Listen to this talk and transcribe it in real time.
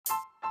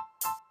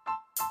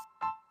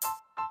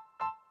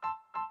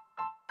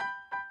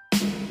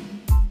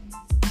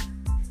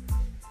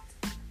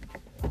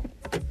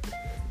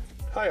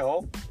Hi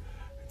all,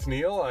 it's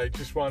Neil. I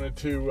just wanted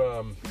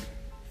to,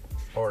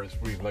 or as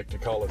we like to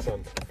call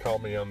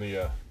me on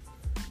the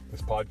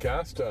this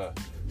podcast,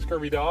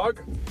 Scurvy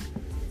Dog.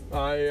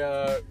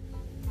 I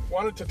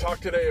wanted to talk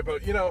today about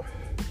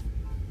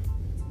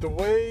the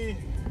way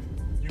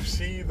you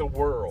see the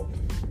world,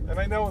 and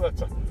I know that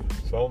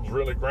sounds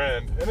really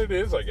grand, and it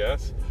is, I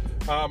guess.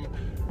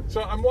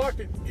 So I'm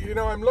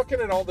looking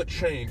at all the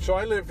change. So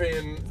I live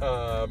in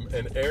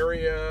an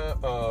area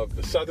of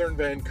the southern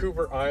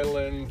Vancouver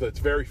Island that's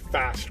very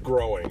fast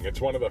growing.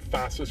 It's one of the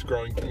fastest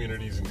growing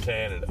communities in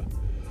Canada.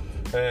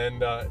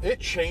 And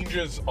it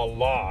changes a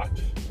lot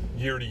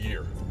year to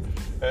year.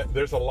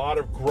 There's a lot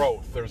of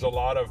growth. There's a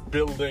lot of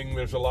building.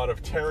 There's a lot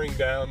of tearing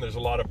down. There's a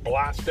lot of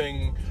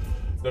blasting.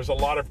 There's a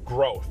lot of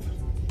growth.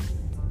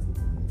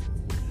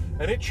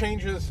 And it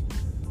changes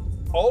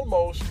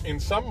almost in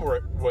some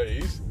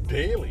ways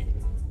daily,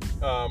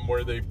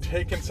 where they've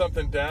taken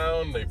something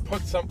down, they've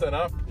put something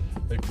up,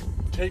 they've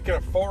taken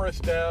a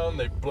forest down,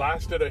 they've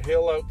blasted a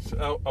hill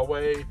out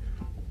away,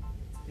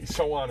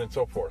 so on and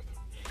so forth.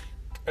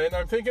 And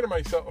I'm thinking to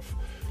myself,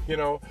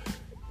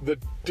 the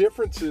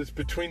differences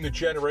between the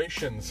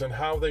generations and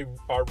how they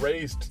are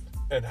raised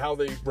and how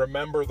they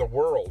remember the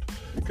world.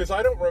 Because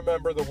I don't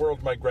remember the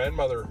world my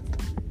grandmother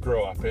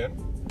grew up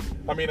in.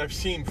 I mean, I've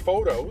seen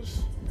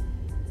photos,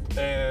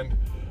 and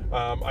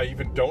I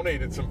even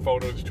donated some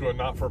photos to a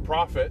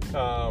not-for-profit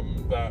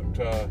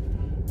that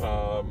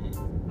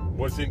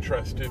was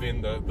interested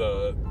in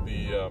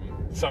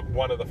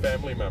one of the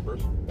family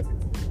members.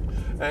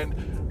 And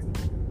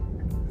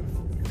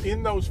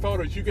in those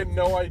photos, you get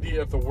no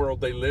idea of the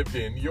world they lived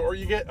in, or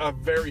you get a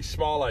very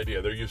small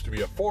idea. There used to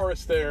be a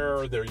forest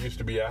there used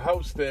to be a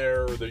house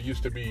there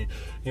used to be,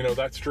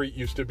 that street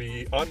used to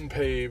be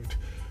unpaved,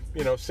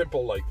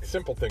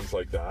 simple things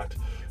like that.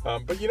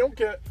 But you don't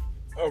get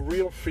a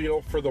real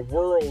feel for the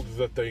world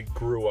that they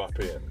grew up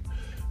in.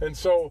 And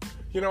so,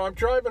 I'm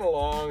driving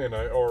along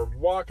or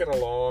walking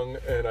along,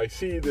 and I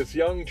see this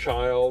young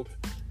child,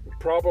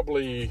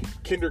 probably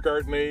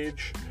kindergarten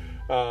age,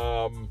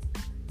 and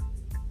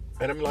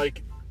I'm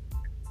like,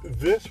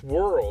 this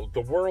world,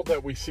 the world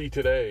that we see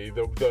today,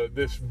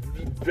 this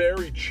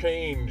very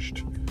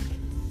changed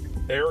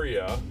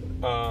area,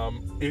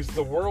 is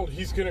the world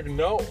he's going to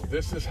know.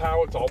 This is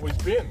how it's always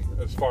been,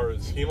 as far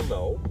as he'll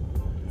know.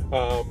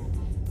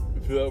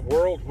 The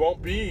world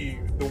won't be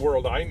the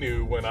world I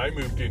knew when I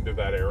moved into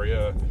that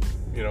area,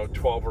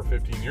 12 or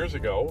 15 years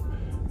ago.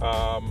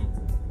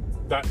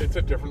 That it's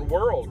a different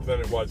world than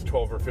it was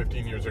 12 or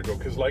 15 years ago.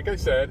 Because like I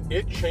said,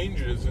 it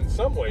changes in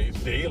some ways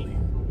daily,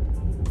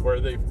 where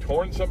they've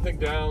torn something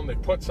down, they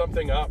put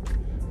something up,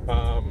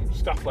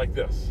 stuff like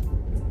this.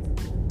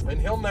 And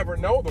he'll never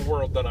know the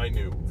world that I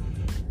knew.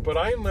 But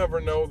I'll never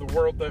know the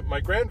world that my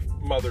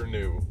grandmother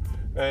knew,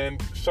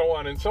 and so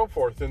on and so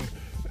forth.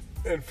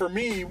 And for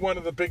me, one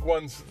of the big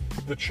ones,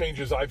 the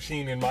changes I've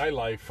seen in my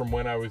life from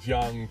when I was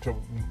young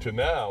to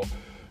now,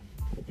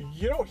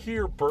 you don't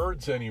hear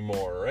birds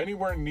anymore,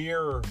 anywhere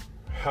near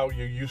how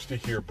you used to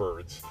hear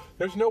birds.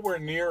 There's nowhere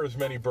near as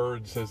many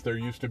birds as there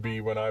used to be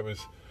when I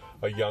was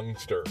a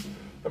youngster.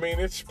 I mean,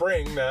 it's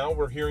spring now,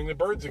 we're hearing the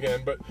birds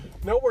again, but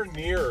nowhere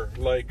near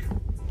like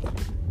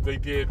they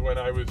did when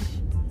I was,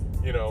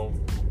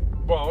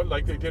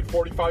 like they did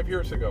 45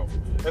 years ago.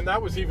 And that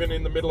was even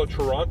in the middle of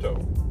Toronto,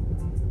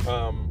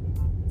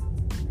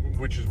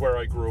 which is where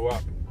I grew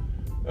up.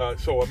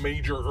 So a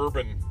major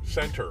urban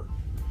center.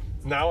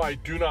 Now I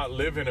do not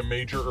live in a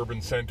major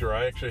urban center.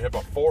 I actually have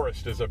a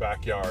forest as a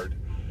backyard.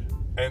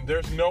 And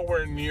there's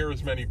nowhere near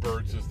as many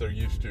birds as there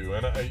used to.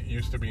 And it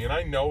used to be. And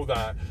I know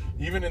that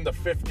even in the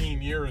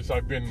 15 years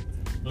I've been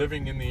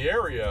living in the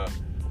area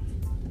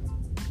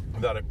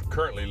that I'm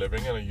currently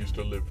living, and I used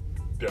to live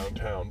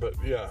downtown, but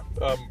yeah,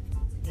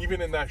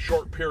 even in that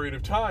short period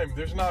of time,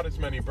 there's not as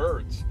many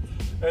birds.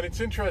 And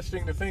it's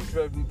interesting to think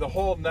that the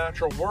whole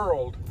natural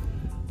world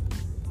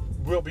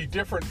will be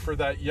different for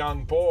that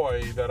young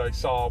boy that I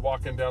saw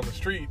walking down the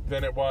street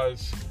than it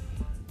was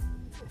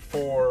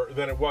for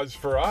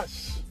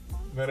us,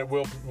 than it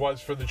was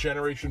for the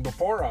generation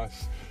before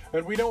us.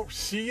 And we don't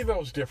see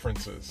those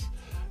differences.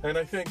 And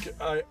I think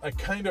I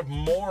kind of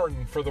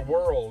mourn for the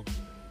world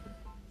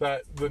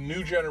that the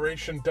new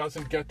generation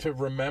doesn't get to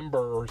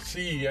remember or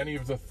see any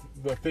of the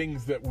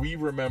things that we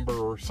remember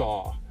or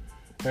saw.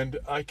 And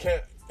I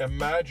can't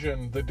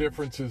imagine the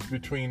differences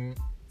between,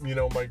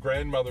 my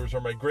grandmother's or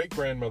my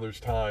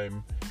great-grandmother's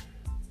time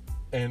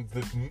and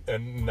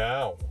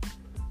now.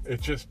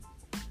 It just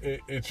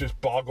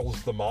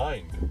boggles the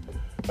mind.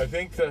 I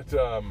think that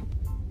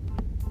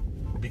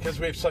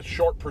because we have such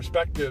short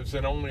perspectives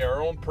and only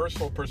our own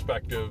personal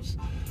perspectives,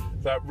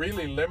 that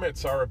really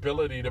limits our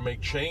ability to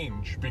make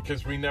change,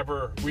 because we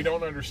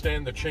don't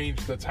understand the change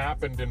that's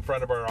happened in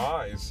front of our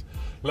eyes,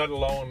 let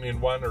alone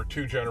in one or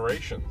two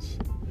generations.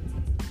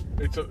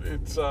 It's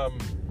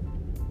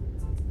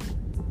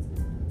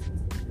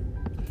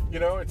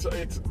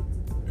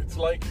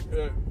like,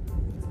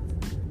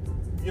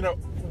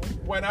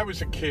 when I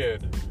was a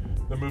kid,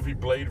 the movie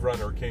Blade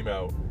Runner came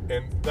out,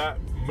 And that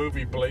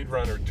movie Blade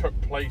Runner took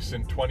place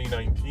in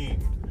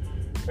 2019.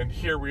 And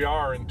here we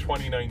are in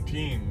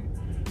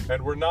 2019,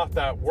 and we're not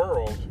that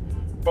world.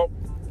 But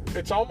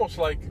it's almost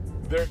like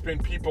there's been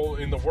people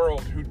in the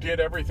world who did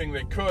everything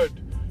they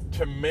could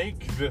to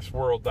make this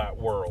world that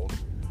world.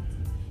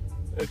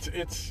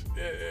 It's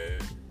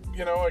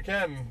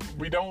again,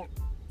 we don't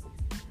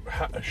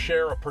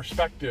share a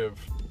perspective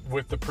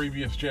with the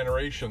previous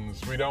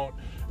generations. We don't,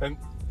 and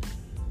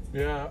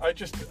yeah, I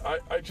just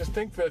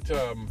think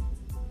that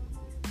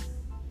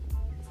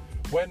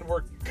when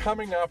we're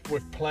coming up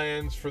with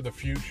plans for the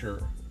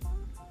future,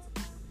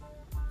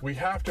 we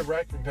have to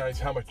recognize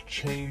how much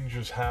change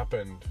has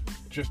happened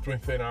just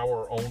within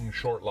our own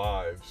short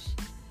lives.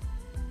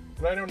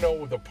 And I don't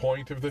know the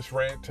point of this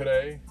rant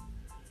today.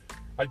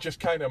 I just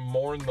kind of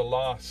mourn the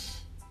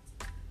loss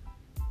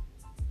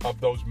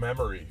of those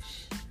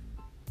memories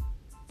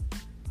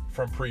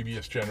from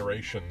previous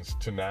generations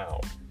to now.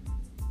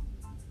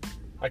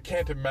 I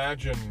can't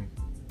imagine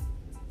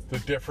the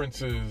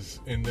differences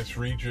in this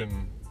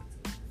region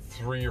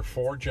 3 or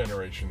 4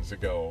 generations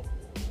ago.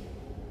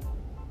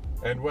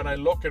 And when I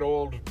look at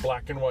old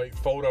black and white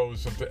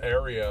photos of the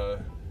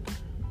area,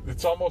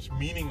 it's almost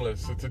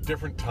meaningless. It's a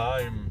different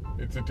time.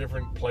 It's a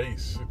different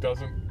place. It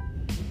doesn't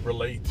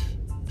relate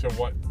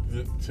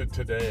to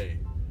today.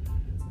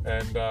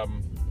 And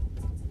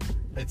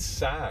it's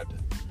sad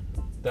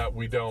that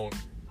we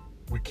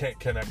can't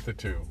connect the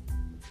two.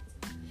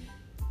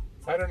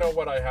 I don't know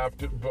what I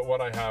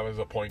have as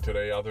a point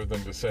today, other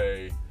than to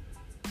say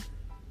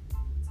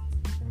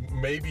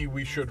maybe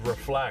we should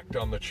reflect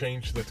on the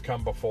change that's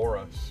come before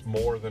us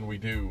more than we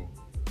do.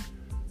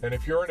 And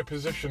if you're in a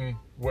position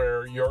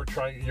where you're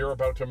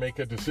about to make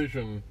a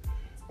decision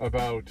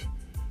about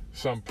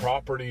some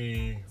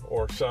property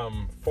or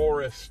some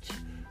forest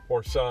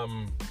or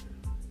some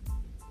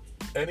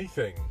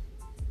anything,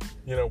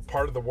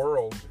 part of the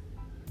world,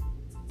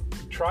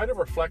 try to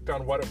reflect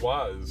on what it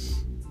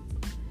was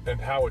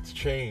and how it's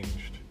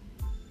changed,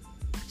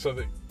 so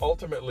that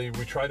ultimately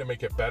we try to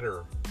make it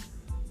better,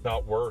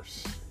 not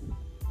worse.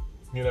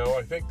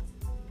 I think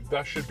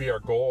that should be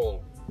our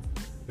goal,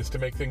 is to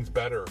make things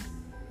better.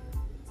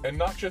 And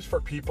not just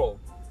for people,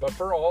 but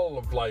for all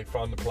of life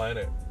on the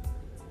planet.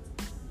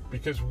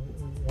 Because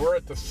we're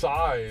at the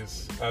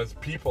size, as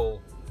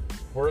people,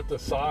 we're at the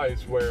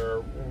size where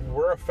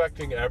we're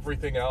affecting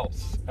everything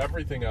else.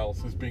 Everything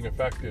else is being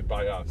affected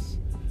by us.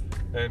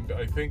 And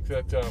I think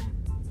that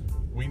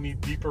we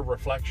need deeper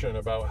reflection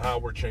about how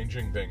we're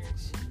changing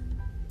things.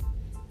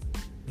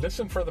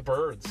 Listen for the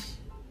birds.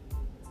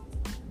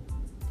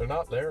 They're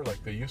not there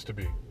like they used to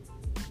be.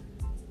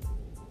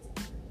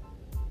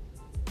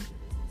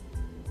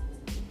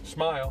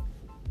 Smile.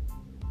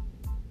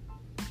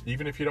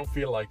 Even if you don't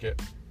feel like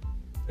it,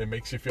 it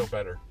makes you feel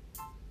better.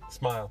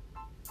 Smile.